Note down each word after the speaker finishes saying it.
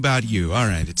about you. All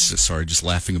right. It's sorry, just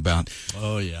laughing about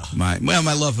Oh, yeah. my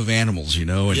love of animals, you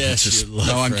know. And Yes, it's just, your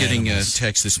love I'm for getting animals. a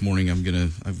text this morning. I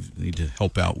need to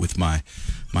help out with my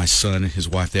son and his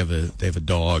wife. They have a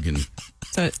dog, and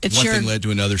So it's one your thing led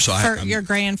to another. So your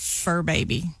grand fur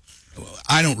baby.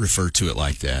 I don't refer to it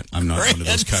like that. I'm not one of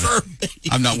those kind of.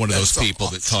 I'm not one of those people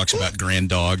that talks about grand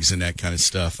dogs and that kind of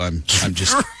stuff. I'm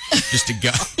just a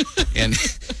guy. And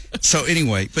so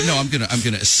anyway, but no, I'm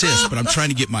gonna assist, but I'm trying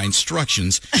to get my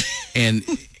instructions, and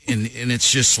it's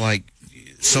just like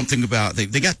something about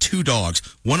they got two dogs.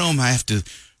 One of them I have to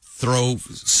throw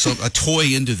a toy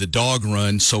into the dog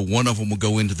run, so one of them will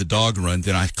go into the dog run.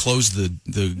 Then I close the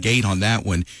gate on that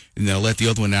one, and then I let the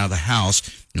other one out of the house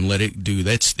and let it do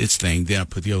its thing. Then I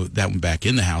put that one back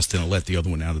in the house. Then I let the other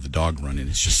one out of the dog run, and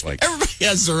it's just like Everybody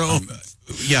has their own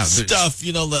stuff,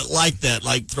 like that.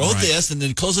 Like throw this and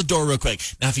then close the door real quick.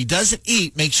 Now, if he doesn't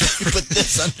eat, make sure you put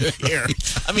this under here.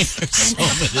 I mean, there's so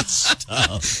much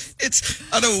stuff.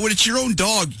 I know when it's your own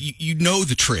dog, you know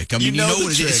the trick. I mean, you know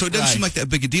what it is, so it doesn't seem like that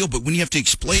big a deal. But when you have to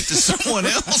explain it to someone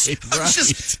else,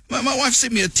 my wife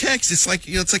sent me a text. It's like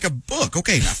it's like a book.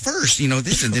 Okay, now first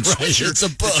this, and then It's a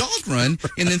book. the dog run,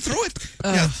 and then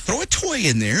throw a toy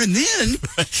in there, and then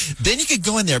Then you could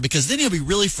go in there because then he'll be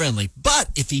really friendly. But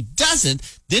if he doesn't,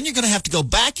 then you're going to have to go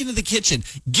back into the kitchen,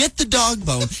 get the dog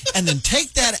bone, and then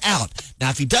take that out. Now,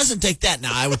 if he doesn't take that,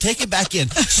 I would take it back in,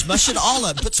 smush it all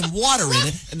up, put some water in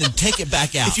it, and then take it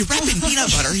back out. if you wrap it in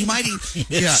peanut butter, he might eat.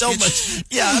 Much.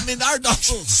 Yeah, I mean, our dog's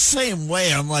the same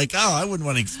way. I'm like, I wouldn't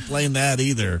want to explain that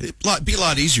either. It'd be a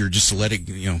lot easier just to let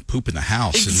it poop in the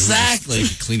house. Exactly. And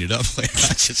just clean it up like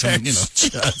that.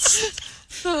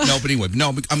 No, but anyway, I'm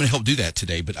going to help do that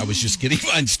today. But I was just getting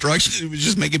my instructions. It was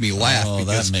just making me laugh. Oh,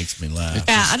 that makes me laugh.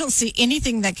 Yeah, I don't see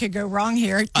anything that could go wrong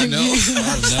here. I know. No,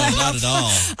 not at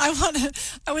all.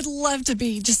 I would love to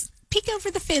be just peek over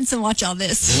the fence and watch all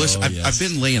this. Well, listen, I've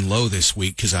been laying low this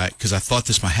week because I thought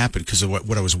this might happen because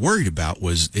what I was worried about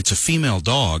was it's a female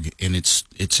dog and it's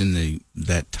in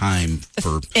that time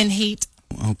for in heat.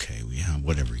 Okay, yeah,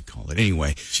 whatever you call it.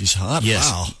 Anyway, she's hot. Yes.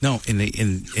 Wow. No, and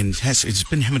it's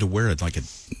been having to wear it like I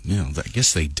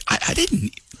guess I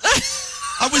didn't.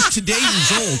 I was today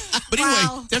years old, but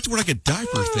anyway, that's where like a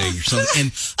diaper thing or something.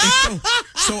 And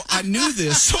so I knew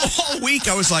this. So all week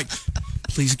I was like,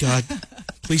 please God,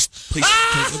 please,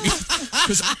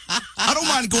 because I don't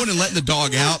mind going and letting the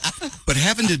dog out, but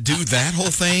having to do that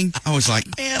whole thing, I was like,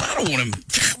 man, I don't want him.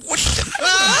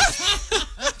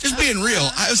 Just being real,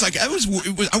 I was like, I was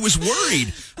worried.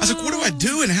 I was like, what do I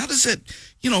do, and how does it,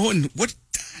 and what?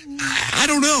 I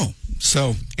don't know.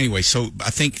 So anyway,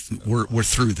 I think we're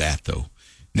through that though.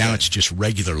 Now it's just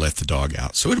regular let the dog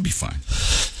out, so it'll be fine.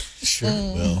 Sure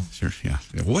it will. Sure, yeah.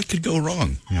 What could go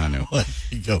wrong? Yeah, I know. What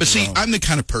could go But see, wrong? I'm the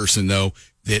kind of person though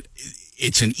that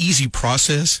it's an easy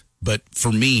process, but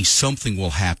for me, something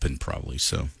will happen probably.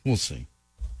 So we'll see.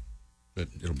 But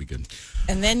it'll be good.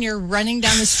 And then you're running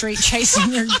down the street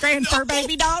chasing your grand fur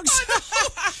baby dogs.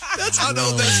 I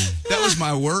know that was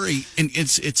my worry, and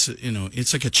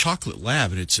it's like a chocolate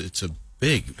lab, and it's a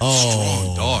big,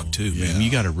 strong dog too, man. I mean,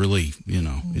 you got to really,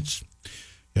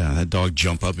 that dog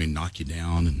jump up and knock you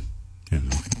down,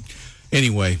 and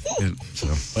anyway.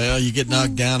 Well, you get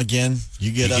knocked down again,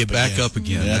 you get back up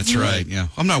again. That's right. Yeah,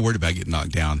 I'm not worried about getting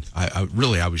knocked down. I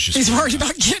was just. He's worried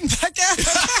about getting back up.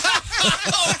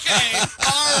 Okay.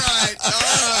 All right.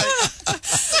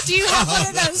 Do you have one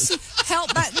of those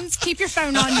help buttons? Keep your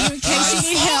phone on you in case you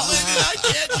need help. I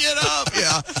can't get up.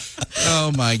 Yeah.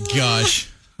 Oh my gosh.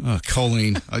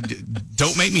 Colleen,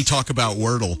 don't make me talk about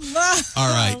Wordle.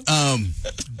 All right.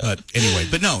 But anyway,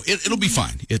 no, it'll be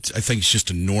fine. I think it's just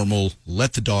a normal.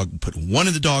 Let the dog put one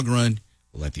in the dog run.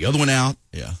 Let the other one out.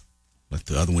 Yeah. Let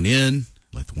the other one in.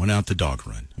 Let the one out the dog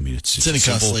run. I mean, it's any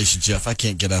consolation, Jeff. I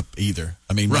can't get up either.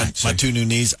 I mean, my two new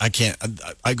knees, I can't.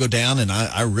 I go down and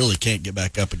I really can't get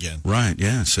back up again. Right.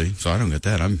 Yeah. See, so I don't get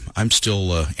that. I'm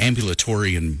still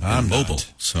ambulatory and mobile.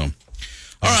 Not. So,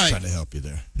 all right. Trying to help you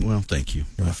there. Well, thank you.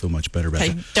 I feel much better about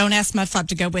that. Don't ask Mudflap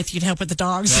to go with you to help with the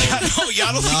dogs. I don't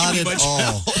Not think at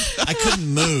all. I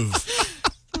couldn't move.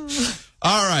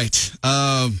 All right.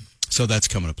 So that's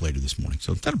coming up later this morning.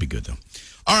 So that'll be good, though.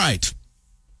 All right.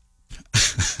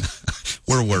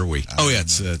 Where were we?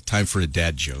 It's time for a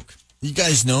dad joke. You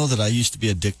guys know that I used to be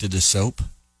addicted to soap?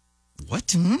 What?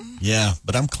 Mm-hmm. Yeah,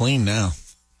 but I'm clean now.